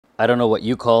I don't know what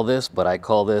you call this, but I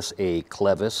call this a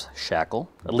clevis shackle.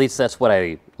 At least that's what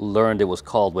I learned it was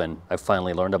called when I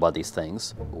finally learned about these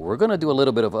things. We're gonna do a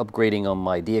little bit of upgrading on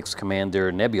my DX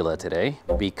Commander Nebula today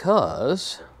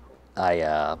because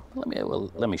let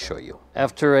me show you.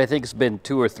 After I think it's been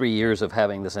 2 or 3 years of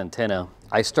having this antenna,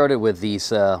 I started with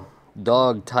these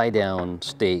dog tie-down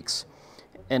stakes.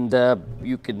 And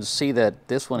you can see that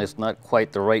this one is not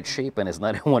quite the right shape and it's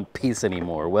not in one piece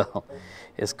anymore. Well,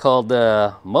 it's called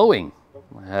mowing.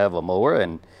 I have a mower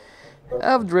and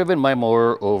I've driven my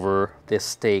mower over this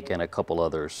stake and a couple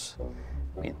others.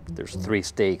 I mean, there's 3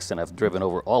 stakes and I've driven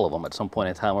over all of them at some point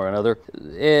in time or another.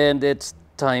 And it's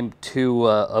time to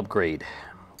upgrade.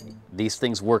 These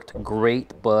things worked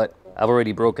great, but I've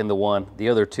already broken the one. The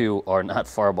other 2 are not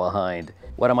far behind.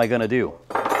 What am I gonna do?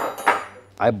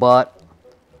 I bought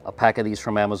a pack of these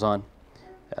from Amazon,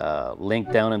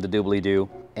 link down in the doobly-doo.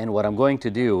 And what I'm going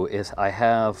to do is I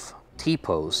have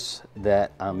T-posts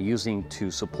that I'm using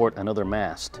to support another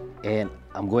mast. And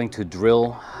I'm going to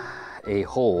drill a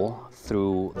hole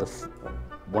through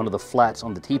one of the flats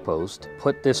on the T-post,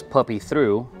 put this puppy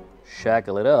through,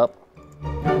 shackle it up,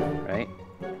 right?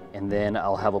 And then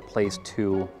I'll have a place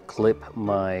to clip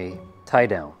my tie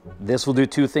down. This will do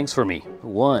 2 things for me.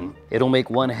 1, it'll make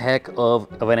one heck of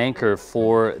an anchor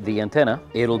for the antenna.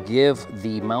 It'll give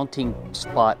the mounting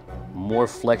spot more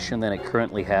flexion than it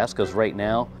currently has, because right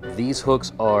now these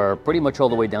hooks are pretty much all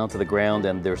the way down to the ground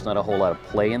and there's not a whole lot of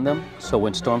play in them. So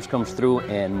when storms comes through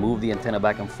and move the antenna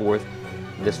back and forth,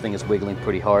 this thing is wiggling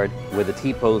pretty hard. With the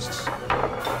T-posts,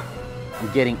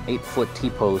 I'm getting 8-foot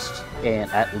T-posts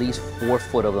and at least 4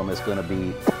 foot of them is going to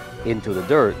be into the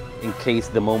dirt in case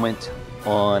the moment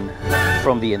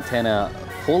from the antenna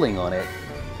pulling on it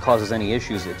causes any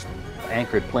issues. It's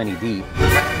anchored plenty deep.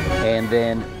 And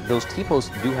then those T-posts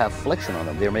do have flexion on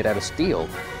them. They're made out of steel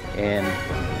and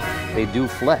they do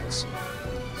flex.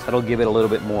 So that'll give it a little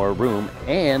bit more room.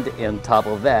 And on top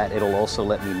of that, it'll also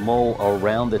let me mow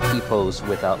around the T-posts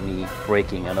without me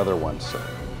breaking another one. So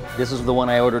this is the one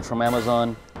I ordered from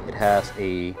Amazon. It has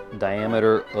a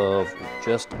diameter of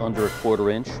just under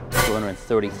 1/4 inch,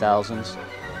 230 thousandths.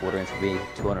 1/4 inch would be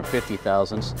 250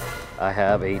 thousandths. I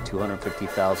have a 250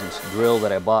 thousandths drill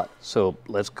that I bought. So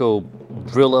let's go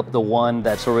drill up the one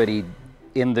that's already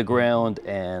in the ground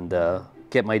and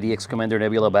get my DX Commander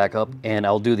Nebula back up. And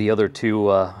I'll do the other 2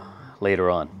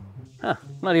 later on. I'm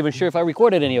not even sure if I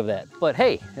recorded any of that, but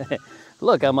hey,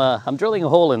 look, I'm drilling a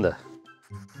hole in the...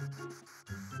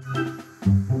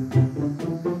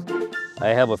 I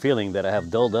have a feeling that I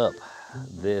have dulled up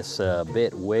this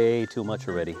bit way too much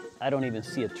already. I don't even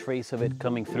see a trace of it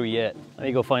coming through yet. Let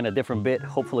me go find a different bit,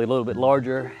 hopefully a little bit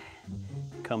larger,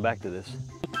 come back to this.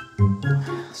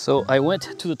 So I went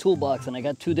to the toolbox and I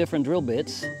got 2 different drill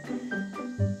bits.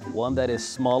 One that is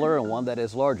smaller and one that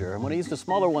is larger. I'm gonna use the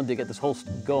smaller one to get this hole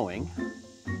going.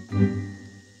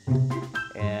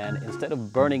 And instead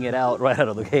of burning it out right out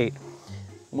of the gate,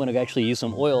 I'm gonna actually use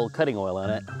some oil, cutting oil on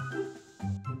it.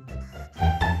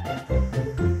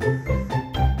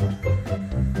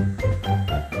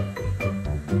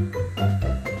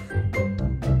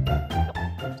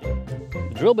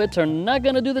 Drill bits are not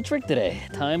gonna do the trick today.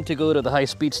 Time to go to the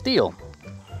high-speed steel.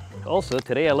 Also,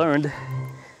 today I learned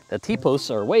that T-posts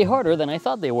are way harder than I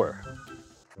thought they were.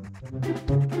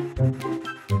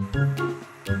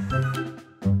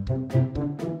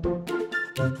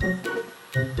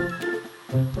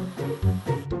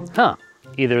 Huh,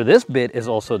 either this bit is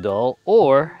also dull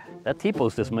or that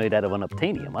T-post is made out of an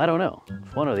unobtainium. I don't know,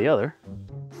 it's one or the other.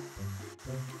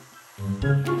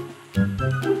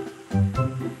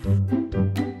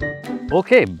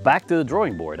 Okay, back to the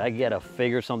drawing board. I gotta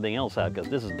figure something else out because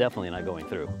this is definitely not going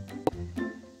through.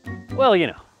 Well, you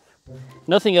know,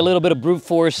 nothing a little bit of brute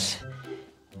force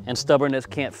and stubbornness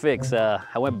can't fix.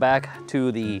 I went back to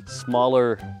the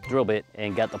smaller drill bit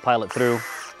and got the pilot through.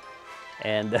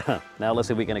 And now let's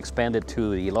see if we can expand it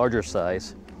to the larger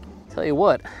size. Tell you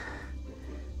what,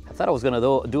 I thought I was gonna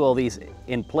do all these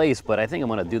in place, but I think I'm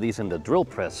gonna do these in the drill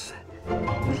press.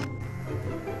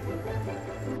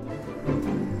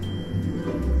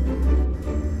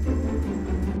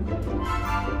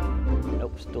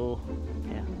 Nope, still,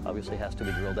 yeah, obviously has to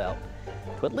be drilled out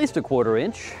to at least 1/4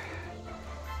 inch.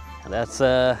 And that's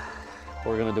what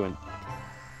we're gonna do.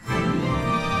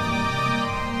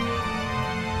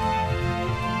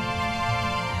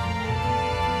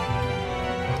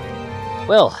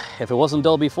 Well, if it wasn't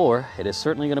dull before, it is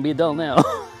certainly gonna be dull now.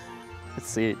 Let's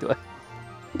see,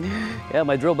 yeah,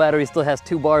 my drill battery still has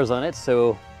 2 bars on it,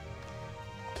 so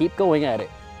keep going at it.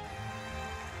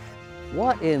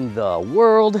 What in the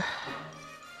world?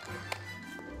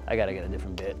 I gotta get a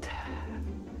different bit.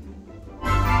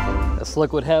 As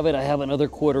luck would have it, I have another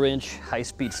 1/4-inch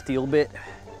high-speed steel bit.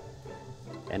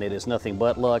 And it is nothing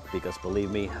but luck, because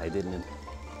believe me, I didn't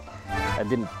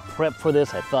prep for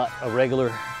this. I thought a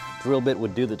regular drill bit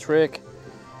would do the trick.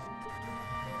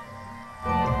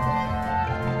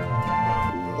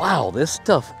 Wow, this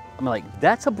stuff, I'm like,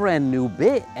 that's a brand new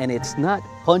bit and it's not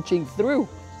punching through.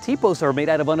 T-posts are made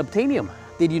out of unobtainium.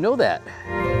 Did you know that?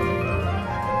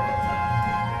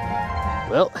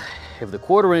 Well, if the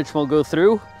 1/4-inch won't go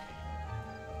through,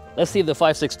 let's see if the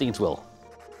 5/16 will.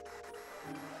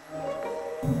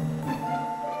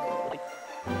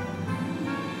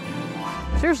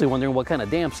 Seriously wondering what kind of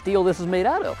damn steel this is made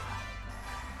out of.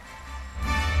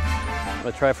 I'm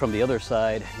gonna try from the other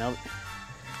side now,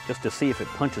 just to see if it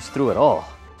punches through at all.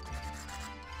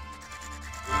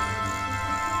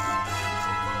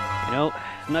 You know,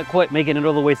 not quite making it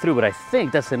all the way through, but I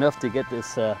think that's enough to get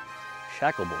this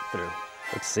shackle bolt through.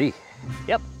 Let's see.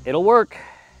 Yep, it'll work.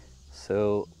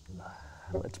 So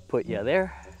let's put you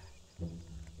there.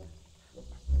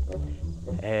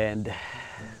 And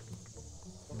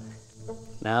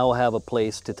now I have a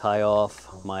place to tie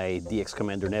off my DX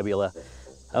Commander Nebula.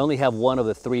 I only have one of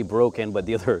the 3 broken, but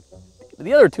the other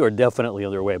 2 are definitely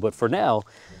on their way. But for now,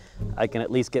 I can at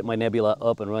least get my Nebula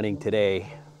up and running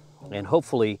today and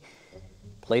hopefully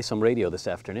play some radio this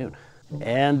afternoon.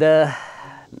 And there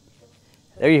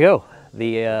you go.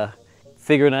 The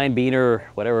figure 9 beaner,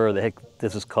 whatever the heck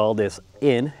this is called, is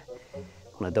in.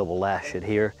 I'm gonna double lash it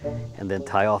here and then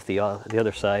tie off the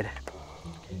other side.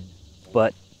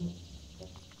 But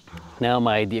now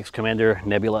my DX Commander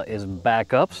Nebula is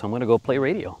back up, so I'm gonna go play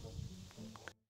radio.